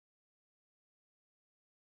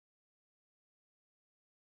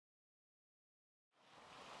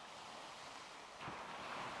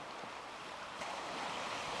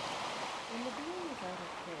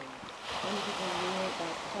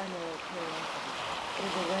It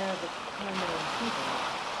is aware of its primary feeling,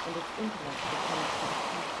 and its intellect becomes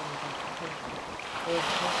satisfaction of apprehension, or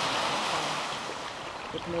its happiness of silence.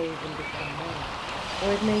 It may even become mad, or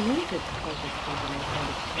it may use its conscious reasoning and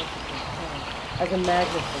its consciousness power as a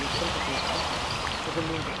magnet for the sympathy of others, as a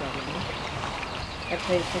means of domination. At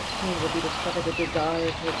phase 16 will be discovered a desire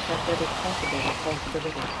to accept every possible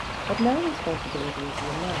responsibility, but now responsibility is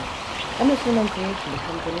renounced, and this renunciation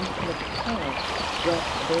becomes an independent power, just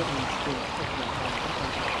burdens to personal identity.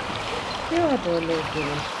 Here are born those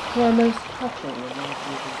women who are most touching in these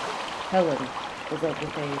beauty. Helen is of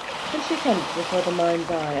this age, and she comes before the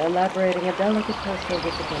mind's eye, elaborating a delicate personal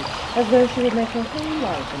discipline, as though she would make her whole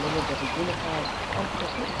life an image of a unified and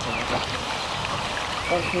beautiful identity.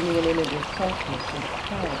 While seeming an image of softness and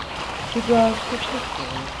power, she draws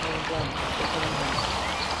particularly upon blanks within them.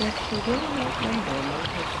 Yet she will not number among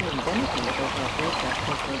her sins anything that does not break that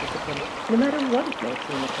personal discipline, no matter what it may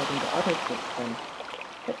seem according to others' discipline.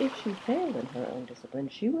 But if she fail in her own discipline,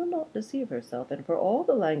 she will not deceive herself, and for all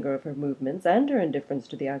the languor of her movements and her indifference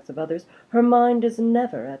to the acts of others, her mind is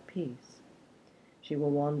never at peace. She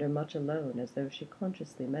will wander much alone, as though she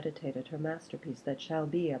consciously meditated her masterpiece that shall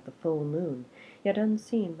be at the full moon, yet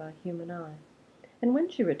unseen by human eye. And when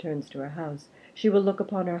she returns to her house, she will look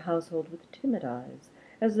upon her household with timid eyes,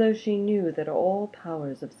 as though she knew that all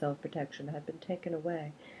powers of self-protection had been taken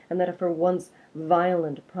away, and that of her once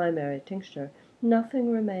violent primary tincture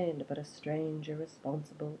nothing remained but a strange,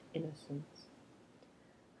 irresponsible innocence.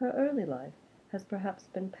 Her early life has perhaps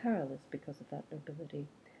been perilous because of that nobility,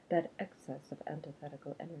 that excess of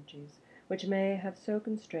antithetical energies, which may have so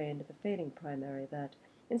constrained the fading primary that,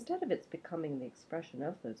 instead of its becoming the expression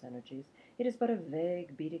of those energies, it is but a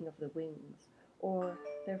vague beating of the wings, or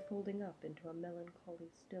their folding up into a melancholy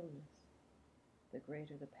stillness. The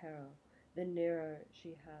greater the peril, the nearer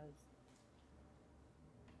she has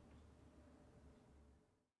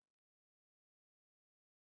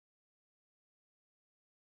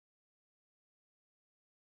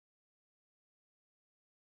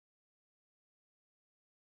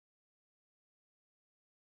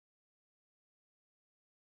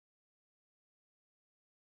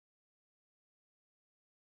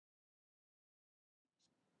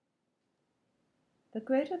The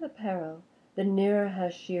greater the peril, the nearer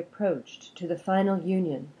has she approached to the final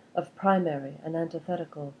union of primary and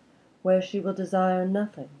antithetical, where she will desire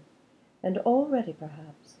nothing, and already,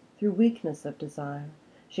 perhaps, through weakness of desire,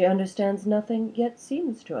 she understands nothing, yet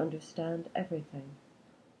seems to understand everything,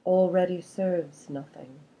 already serves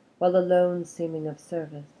nothing, while alone seeming of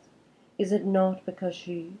service. Is it not because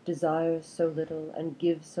she desires so little and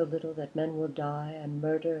gives so little that men will die and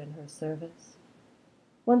murder in her service?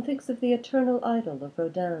 One thinks of the eternal idol of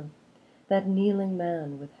Rodin, that kneeling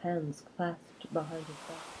man with hands clasped behind his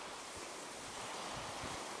back.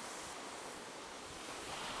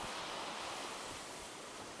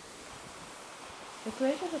 The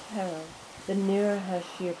greater the peril, the nearer has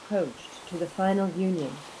she approached to the final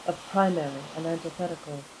union of primary and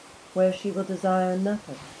antithetical, where she will desire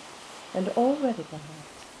nothing, and already,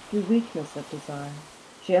 perhaps, through weakness of desire,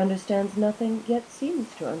 she understands nothing, yet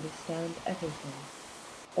seems to understand everything,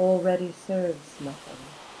 already serves nothing,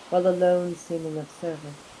 while alone seeming of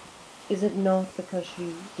service. Is it not because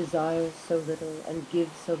she desires so little and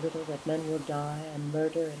gives so little that men will die and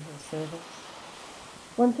murder in her service?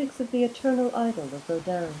 One thinks of the eternal idol of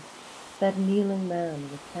Rodin, that kneeling man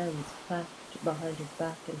with hands clasped behind his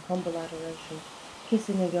back in humble adoration,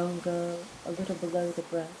 kissing a young girl a little below the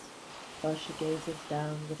breast, while she gazes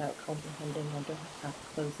down without comprehending under her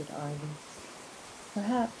half-closed eyelids.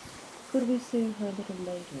 Perhaps, could we see her a little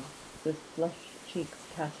later, with flushed cheeks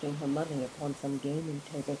casting her money upon some gaming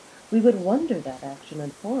table, we would wonder that action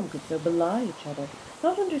and form could so belie each other,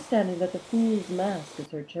 not understanding that the fool's mask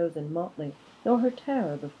is her chosen motley, nor her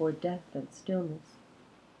terror before death and stillness.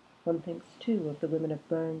 One thinks, too, of the women of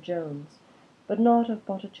Burne-Jones, but not of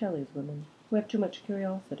Botticelli's women, who have too much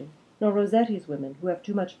curiosity, nor Rossetti's women, who have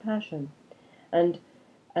too much passion, and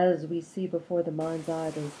as we see before the mind's eye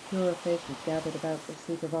those purer faces gathered about the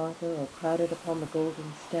sleep of Arthur, or crowded upon the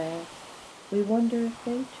golden stair, we wonder if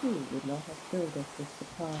they too would not have filled us with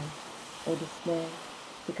surprise or dismay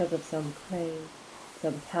because of some craze,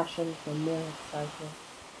 some passion for mere excitement,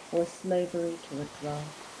 or slavery to a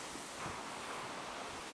draught